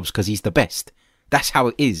biggest jobs because he's the best. That's how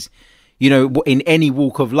it is. You know, in any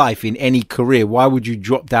walk of life, in any career, why would you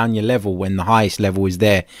drop down your level when the highest level is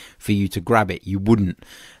there for you to grab it? You wouldn't.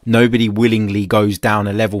 Nobody willingly goes down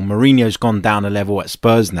a level. Mourinho's gone down a level at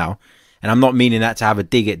Spurs now. And I'm not meaning that to have a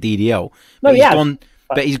dig at DDL. But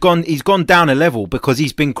he's gone down a level because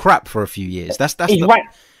he's been crap for a few years.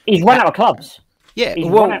 He's run out of clubs. Yeah, He's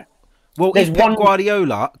well, run out- if there's Pep one-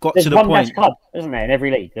 Guardiola got There's to the one point... best club, isn't there, in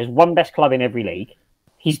every league? There's one best club in every league.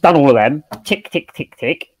 he's done all of them. Tick, tick, tick,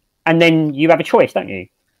 tick. And then you have a choice, don't you?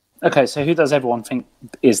 Okay, so who does everyone think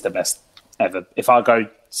is the best ever? If I go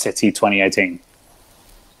City 2018.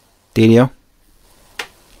 DDL?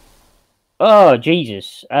 Oh,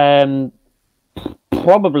 Jesus.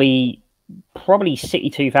 Probably City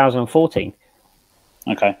 2014.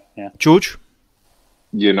 Okay, yeah. George?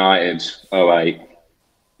 United 08.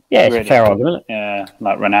 Yeah, it's Really? a fair argument. Yeah,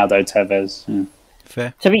 like Ronaldo, Tevez. Yeah.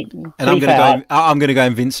 Fair. To be, And I'm going to go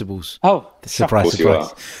Invincibles. Oh, Surprise, Of course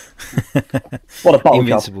surprise. what a bottle job.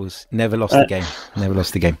 Invincibles. Never lost the game. Never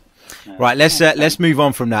lost the game. Right, let's move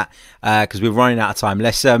on from that because we're running out of time.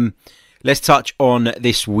 Let's touch on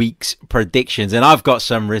this week's predictions, and I've got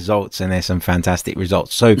some results, and there's some fantastic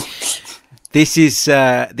results. So this is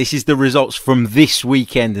the results from this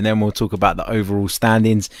weekend, and then we'll talk about the overall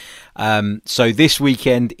standings. So this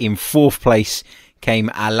weekend, in fourth place came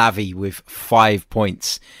Alavi with 5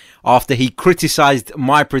 points. After he criticised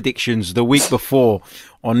my predictions the week before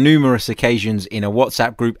on numerous occasions in a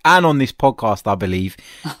WhatsApp group and on this podcast, I believe,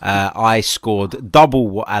 I scored double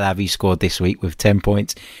what Alavi scored this week with 10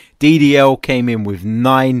 points. DDL came in with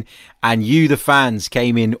 9, and you, the fans,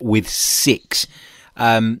 came in with 6.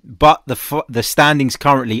 But the standings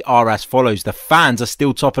currently are as follows. The fans are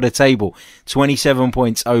still top of the table, 27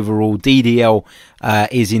 points overall. DDL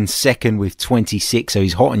is in second with 26, so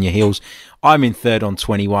he's hot on your heels. I'm in third on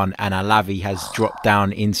 21, and Alavi has dropped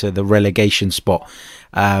down into the relegation spot.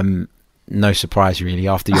 No surprise, really,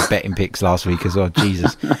 after your betting picks last week as well.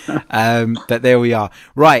 Jesus. But there we are.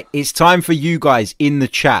 Right, it's time for you guys in the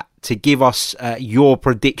chat to give us your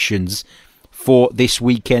predictions for this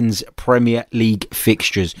weekend's Premier League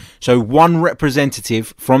fixtures. So one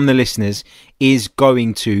representative from the listeners is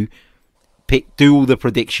going to do all the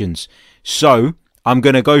predictions. So I'm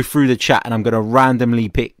going to go through the chat and I'm going to randomly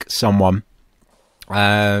pick someone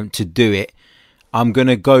to do it. I'm going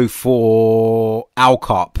to go for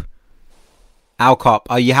Alcarp. Alcarp,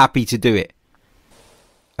 are you happy to do it?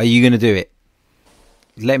 Are you going to do it?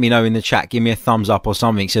 Let me know in the chat. Give me a thumbs up or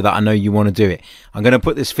something so that I know you want to do it. I'm going to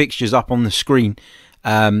put this fixtures up on the screen.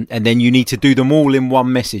 And then you need to do them all in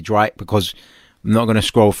one message, right? Because I'm not going to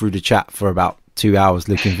scroll through the chat for about 2 hours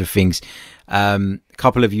looking for things. A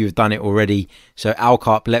couple of you have done it already. So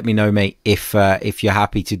Alcarp, let me know, mate, if you're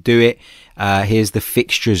happy to do it. Here's the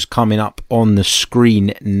fixtures coming up on the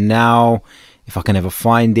screen now. If I can ever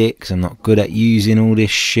find it, because I'm not good at using all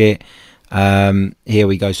this shit. Here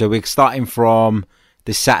we go. So we're starting from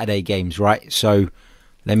the Saturday games, right? So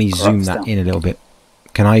let me zoom that in a little bit.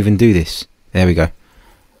 Can I even do this? There we go.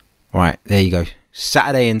 All right, there you go.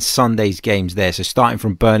 Saturday and Sunday's games there. So starting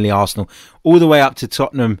from Burnley, Arsenal, all the way up to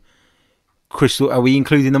Tottenham, Crystal. Are we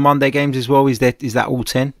including the Monday games as well? Is that all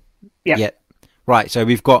 10? Yeah. Right, so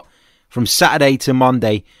we've got from Saturday to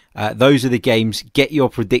Monday. Those are the games. Get your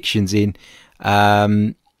predictions in.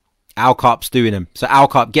 Alcarp's doing them. So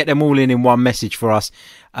Alcarp, get them all in one message for us.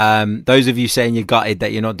 Those of you saying you're gutted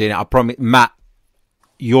that you're not doing it, I promise, Matt,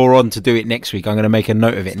 you're on to do it next week. I'm going to make a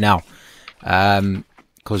note of it now.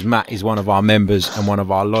 Because Matt is one of our members and one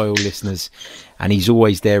of our loyal listeners, and he's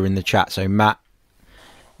always there in the chat. So Matt,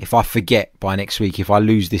 if I forget by next week, if I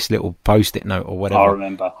lose this little post-it note or whatever, I'll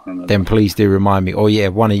remember. Then please do remind me. Or yeah,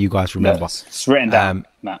 one of you guys remember. Yes, it's written down,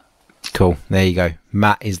 Matt. Cool. There you go.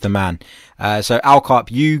 Matt is the man. So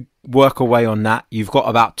Alcarp, you work away on that. You've got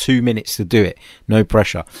about 2 minutes to do it. No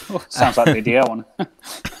pressure. Oh, sounds like the DL one.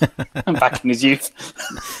 Back in his youth.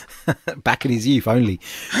 Back in his youth only.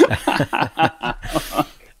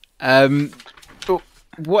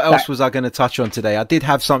 What else was I going to touch on today? I did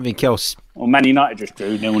have something else. Well, Man United just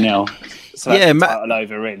drew 0-0. So that's the title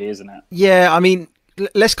over, really, isn't it? Yeah, I mean,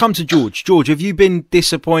 let's come to George. George, have you been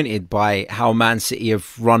disappointed by how Man City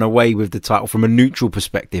have run away with the title from a neutral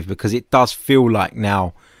perspective? Because it does feel like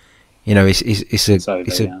now, you know, it's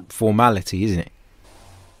a formality, isn't it?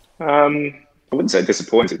 I wouldn't say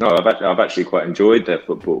disappointed. No, I've actually quite enjoyed their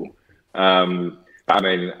football. But I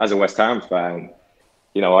mean, as a West Ham fan,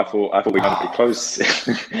 you know, I thought we ran pretty close.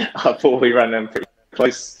 I thought we ran them pretty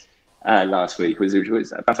close last week, which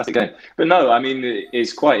was a fantastic game. But no, I mean,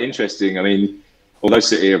 it's quite interesting. I mean, although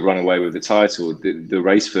City have run away with the title, the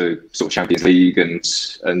race for sort of Champions League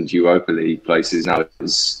and Europa League places now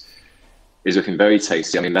is looking very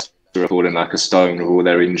tasty. I mean, Leicester are falling like a stone with all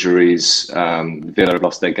their injuries. Villa have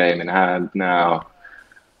lost their game in hand now.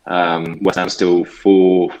 West Ham still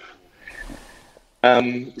fourth.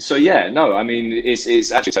 So yeah, no, I mean,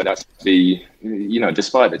 it's actually turned out to be, you know,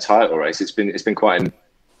 despite the title race, it's been quite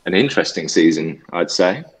an interesting season, I'd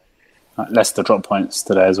say. Leicester dropped points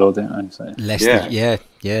today as well, didn't they? So. Leicester,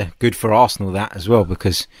 yeah, good for Arsenal that as well,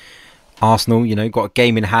 because Arsenal, got a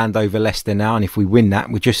game in hand over Leicester now, and if we win that,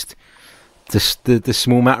 we're just the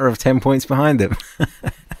small matter of 10 points behind them.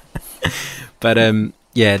 But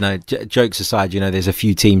jokes aside, there's a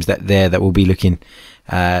few teams that will be looking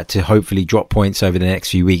to hopefully drop points over the next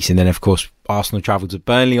few weeks, and then of course Arsenal travel to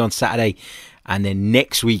Burnley on Saturday, and then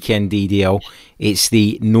next weekend, DDL, it's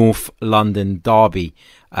the North London derby.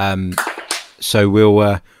 So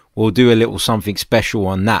we'll do a little something special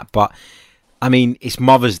on that. But I mean, it's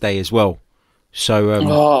Mother's Day as well.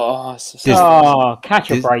 So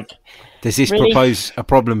catch a break. Does this propose a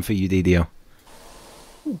problem for you, DDL?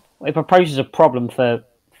 It proposes a problem for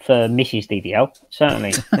Mrs. DDL,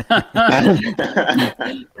 certainly.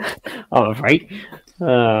 I'm afraid.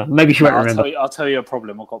 Maybe she won't remember. I'll tell you a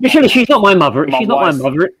problem. She's not my mother. She's not my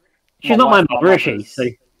mother. She's not my mother, is she? So,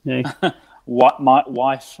 What my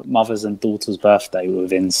wife, mother's, and daughter's birthday were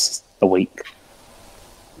within a week.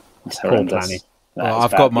 That's horrendous. Well,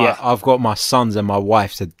 I've got my sons and my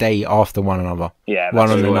wife's a day after one another. Yeah, one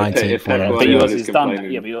on the 19th. But yours is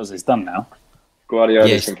done. Yeah, but yours is done now.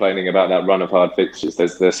 Guardiola's complaining about that run of hard fixtures.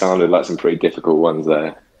 There sounded like some pretty difficult ones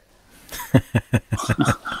there.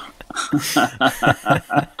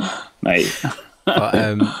 Mate. But,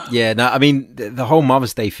 I mean, the whole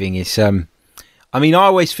Mother's Day thing is... I mean, I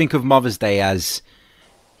always think of Mother's Day as,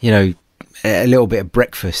 a little bit of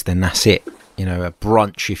breakfast, and that's it. A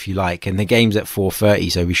brunch, if you like. And the game's at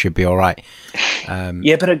 4:30, so we should be all right.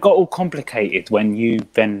 Yeah, but it got all complicated when you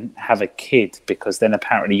then have a kid, because then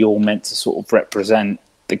apparently you're meant to sort of represent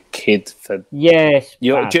the kid for... Yes.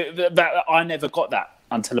 I never got that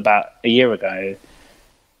until about a year ago.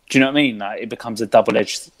 Do you know what I mean? Like, it becomes a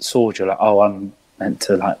double-edged sword. You're like, oh, I'm meant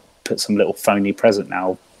to put some little phony present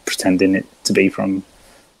now, pretending it to be from...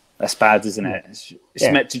 That's bad, isn't it?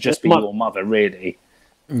 It's meant to just be your mother, really.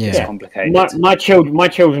 Yeah. It's complicated. My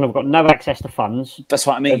children have got no access to funds. That's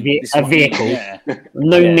what I mean. A vehicle,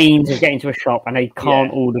 no means of getting to a shop, and they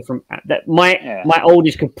can't order from. My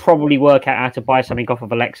oldest could probably work out how to buy something off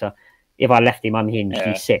of Alexa if I left him unhinged.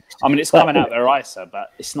 Yeah. He's 6. I mean, it's coming out their ISA,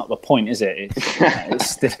 but it's not the point, is it?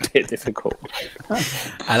 It's still a bit difficult.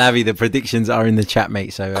 And Avi, the predictions are in the chat,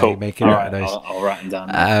 mate. So cool. Make a note of those. I'll write them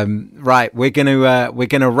down. Right, we're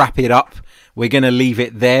gonna wrap it up. We're going to leave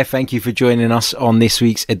it there. Thank you for joining us on this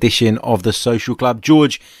week's edition of the Social Club.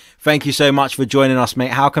 George, thank you so much for joining us,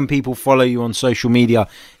 mate. How can people follow you on social media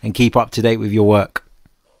and keep up to date with your work?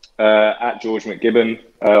 At George McGibbon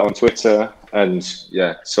on Twitter. And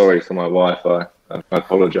sorry for my wife. I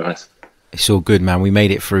apologise. It's all good, man. We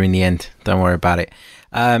made it through in the end. Don't worry about it.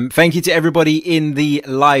 Thank you to everybody in the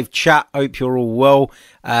live chat. Hope you're all well.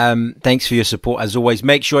 Thanks for your support as always.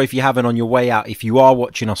 Make sure, if you haven't, on your way out, if you are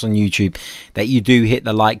watching us on YouTube, that you do hit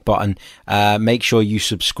the like button. Make sure you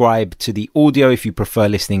subscribe to the audio if you prefer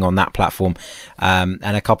listening on that platform. And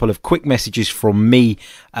a couple of quick messages from me.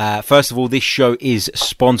 First of all, this show is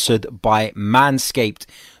sponsored by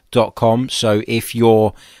Manscaped.com. So if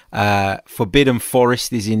your forbidden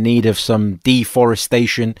forest is in need of some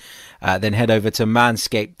deforestation, then head over to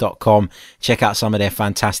manscaped.com. Check out some of their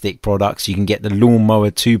fantastic products. You can get the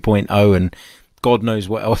Lawnmower 2.0 and God knows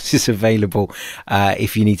what else is available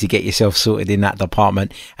if you need to get yourself sorted in that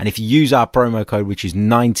department. And if you use our promo code, which is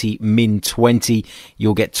 90min20,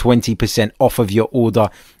 you'll get 20% off of your order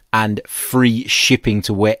and free shipping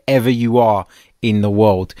to wherever you are in the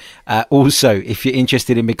world. Also, if you're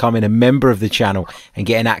interested in becoming a member of the channel and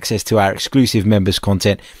getting access to our exclusive members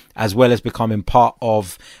content, as well as becoming part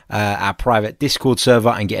of our private Discord server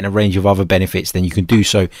and getting a range of other benefits, then you can do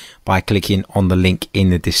so by clicking on the link in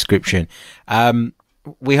the description.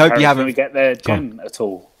 We hope you haven't... Can we get their gem at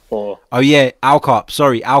all? Or... Oh yeah,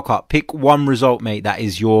 Alcarp. Pick one result, mate, that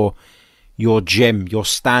is your gem, your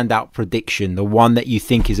standout prediction, the one that you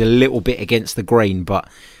think is a little bit against the grain, but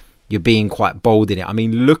you're being quite bold in it. I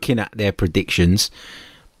mean, looking at their predictions,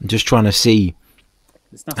 I'm just trying to see.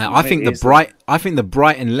 I think the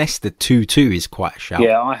Brighton Leicester 2-2 is quite a shout.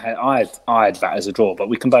 Yeah, I had that as a draw, but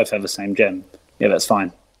we can both have the same gem. Yeah, that's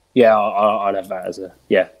fine. Yeah, I'd have that as a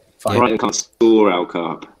fine. Brighton can't score,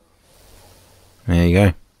 Alcarp.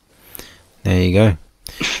 There you go.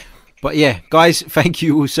 But yeah, guys, thank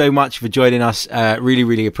you all so much for joining us. Really,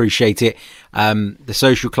 really appreciate it. The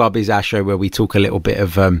Social Club is our show where we talk a little bit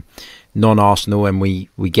of non-Arsenal, and we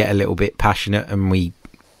get a little bit passionate and we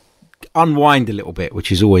unwind a little bit,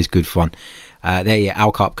 which is always good fun.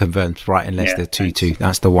 Alcarp confirms Brighton Leicester 2-2.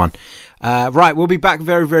 That's the one. Right, we'll be back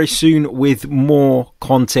very, very soon with more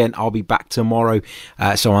content. I'll be back tomorrow.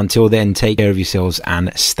 So until then, take care of yourselves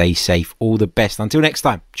and stay safe. All the best. Until next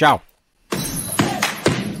time. Ciao.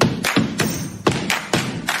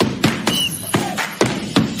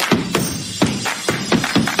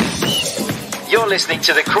 listening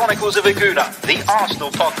to the Chronicles of Aguna, the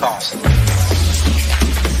Arsenal podcast.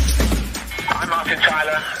 I'm Martin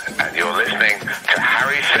Tyler, and you're listening to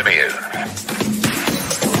Harry Symeou.